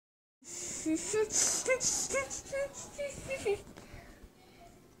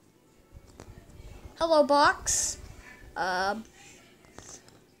Hello, box.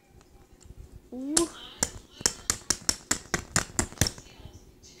 Ooh.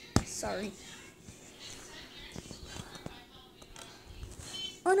 Sorry.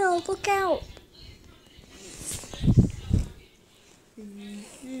 Oh no, look out.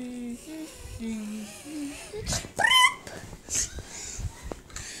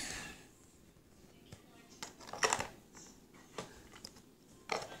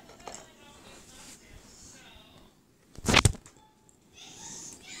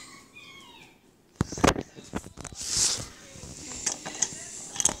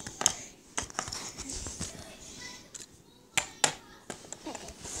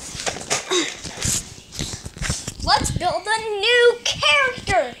 Let's build a new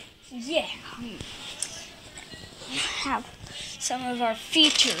character. Yeah. Have some of our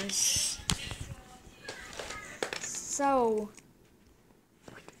features. So,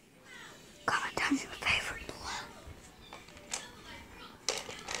 comment down your favorite below.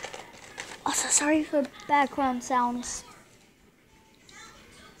 Also, sorry for background sounds.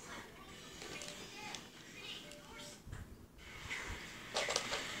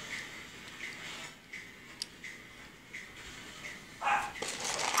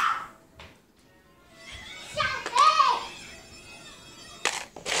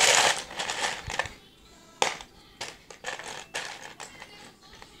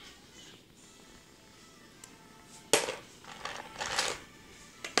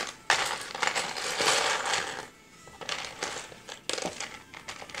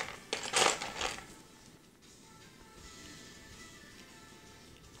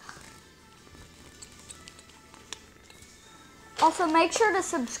 Also, make sure to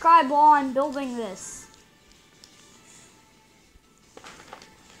subscribe while I'm building this.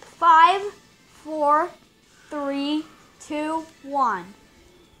 5, 4, 3, 2, 1.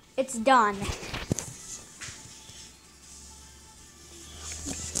 It's done.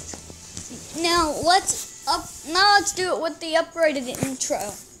 Now let's do it with the upgraded intro.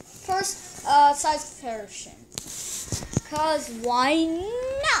 First, size comparison. Cause why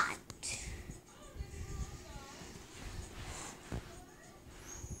not?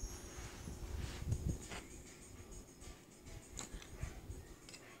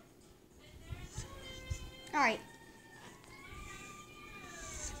 All right.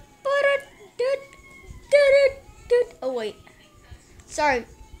 Oh wait. Sorry.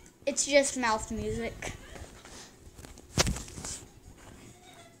 It's just mouth music.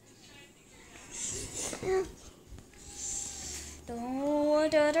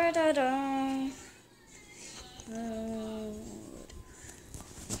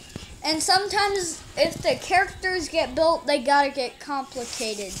 And sometimes if the characters get built, they gotta get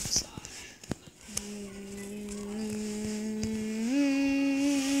complicated.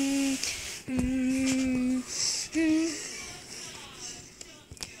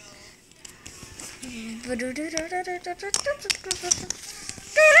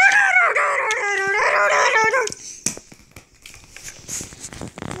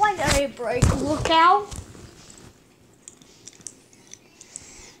 Why did I break? Look out!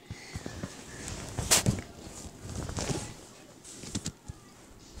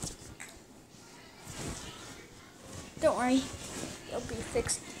 Don't worry, it'll be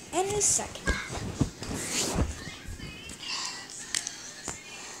fixed any second.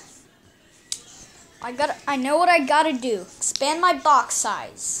 I know what I gotta do. Expand my box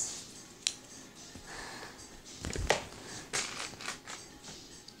size.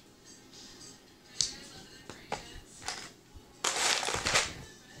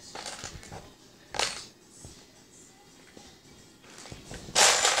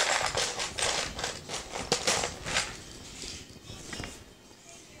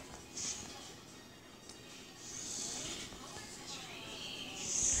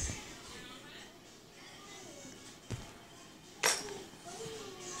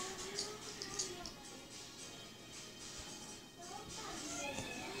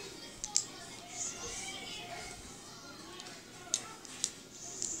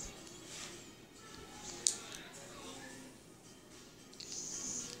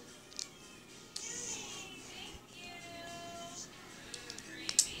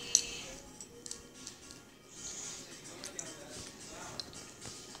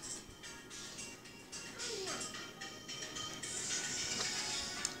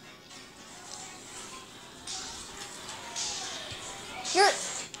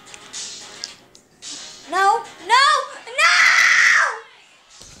 No!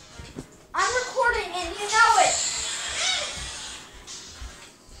 I'm recording and you know it!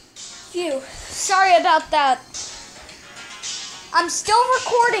 Phew, sorry about that. I'm still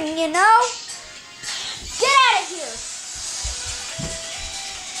recording, you know? Get out of here!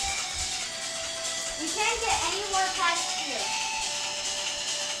 You can't get anywhere past here.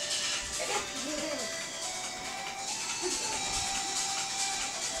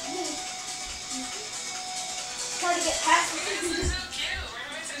 Try to get past me. So cute. We're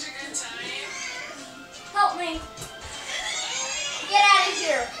having such a good time. Help me. Get out of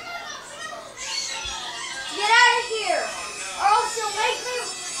here. Get out of here. Or else you'll make me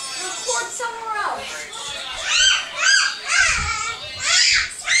record somewhere else.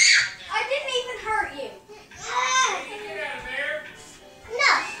 I didn't even hurt you.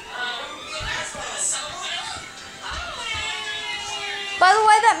 No. By the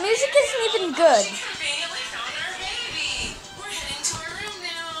way, that music isn't even good. Conveniently found our baby. We're heading to our room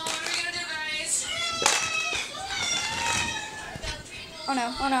now. What are we gonna do, guys? Oh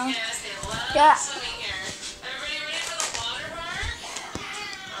no, oh no. Yes, they love Yeah. swimming here. Everybody ready for the water park?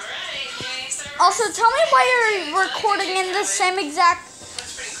 Alright, yay, start. Also, tell me why you're recording in the same exact.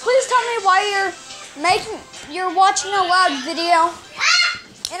 That's pretty cool. Please tell me why you're watching a loud video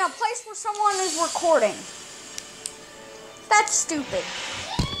in a place where someone is recording. That's stupid.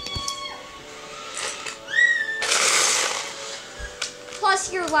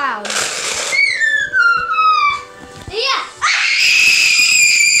 Plus, you're loud. Yeah.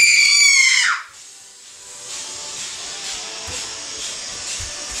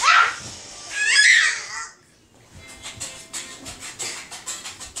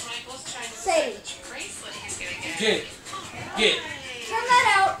 Michael's trying to Sage. bracelet he's gonna get. Get. Turn that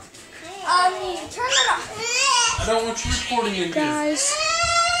out. Turn that off. I don't want you recording in here. Guys,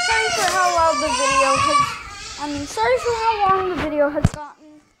 sorry for how loud the video has. Sorry for how long the video has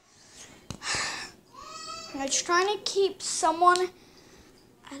gotten. I was trying to keep someone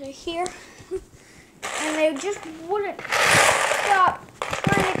out of here, and they just wouldn't stop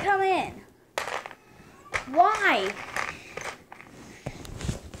trying to come in. Why?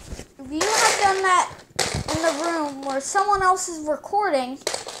 If you have done that in the room where someone else is recording,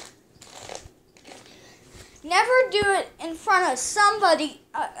 never do it in front of somebody,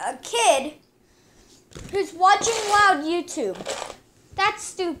 a kid, who's watching loud YouTube. That's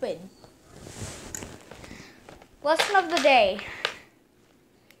stupid. Lesson of the day.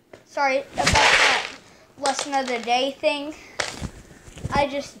 Sorry about that lesson of the day thing. I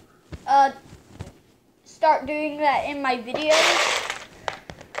just start doing that in my videos.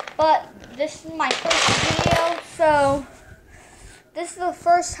 But this is my first video, so this is the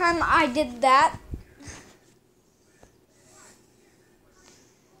first time I did that.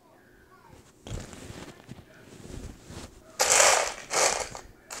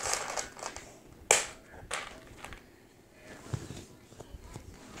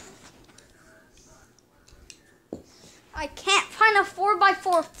 I can't find a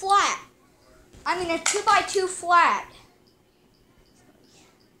 4x4 flat. I mean a 2x2 flat.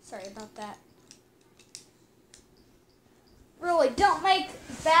 Sorry about that. Really, don't make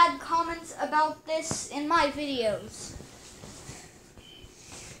bad comments about this in my videos.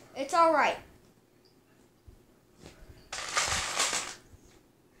 It's alright.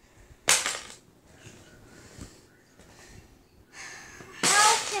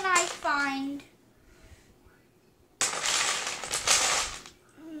 How can I find...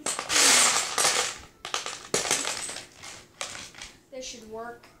 This should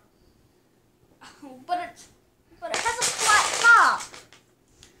work. But it has a flat top.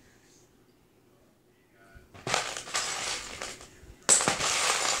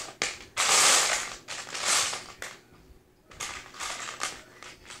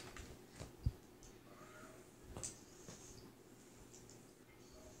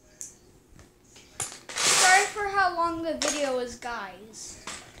 Sorry for how long the video is, guys.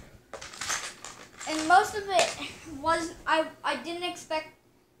 And most of it was, I didn't expect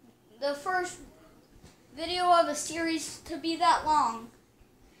the first video of a series to be that long.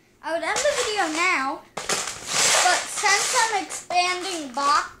 I would end the video now, but since I'm expanding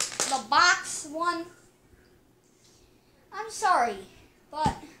the box one, I'm sorry,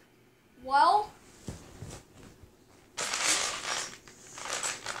 but, well,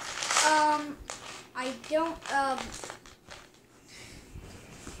 I don't,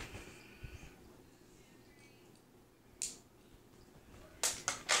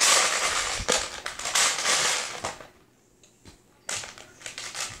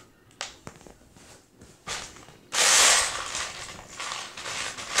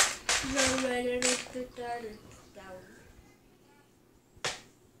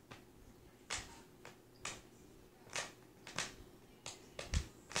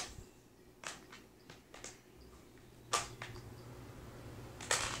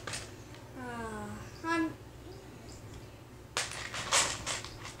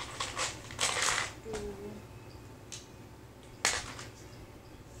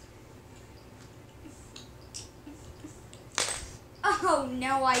 Oh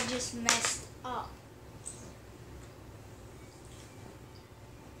no, I just messed up.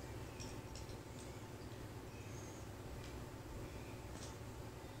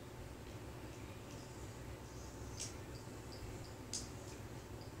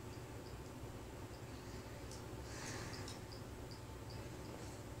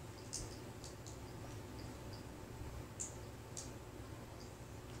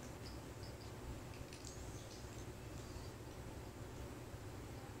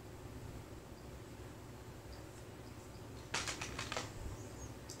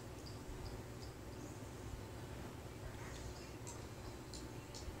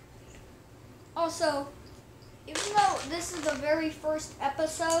 Also, even though this is the very first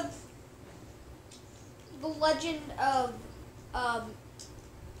episode, the legend of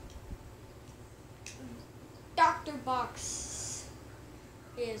Dr. Box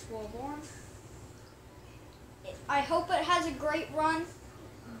is well born. I hope it has a great run,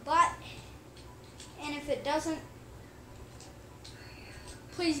 and if it doesn't,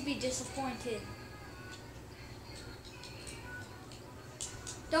 please be disappointed.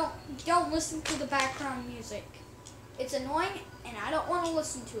 Don't listen to the background music. It's annoying and I don't want to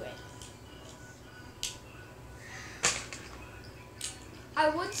listen to it. I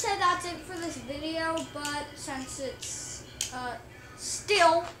would say that's it for this video, but since it's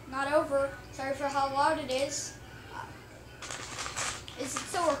still not over, sorry for how loud it is. Is it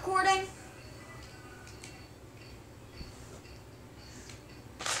still recording?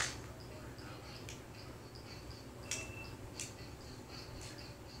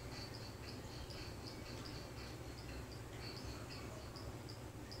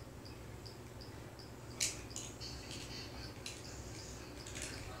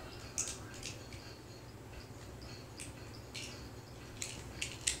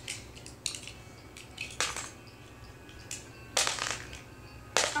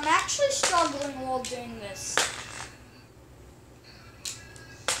 I'm actually struggling while doing this.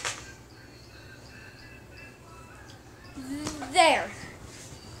 There.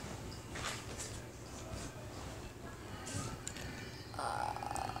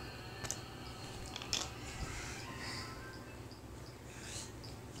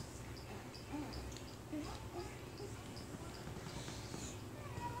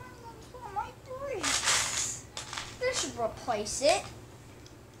 This should replace it.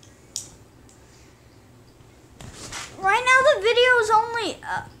 Right now the video is only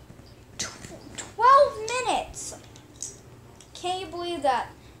 12 minutes. Can you believe that?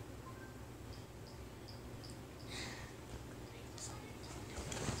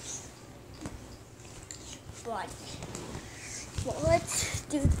 But well, let's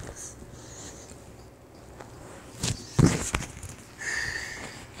do this.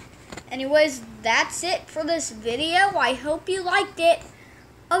 Anyways, that's it for this video. I hope you liked it.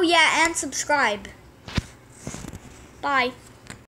 Oh yeah, and subscribe. Bye.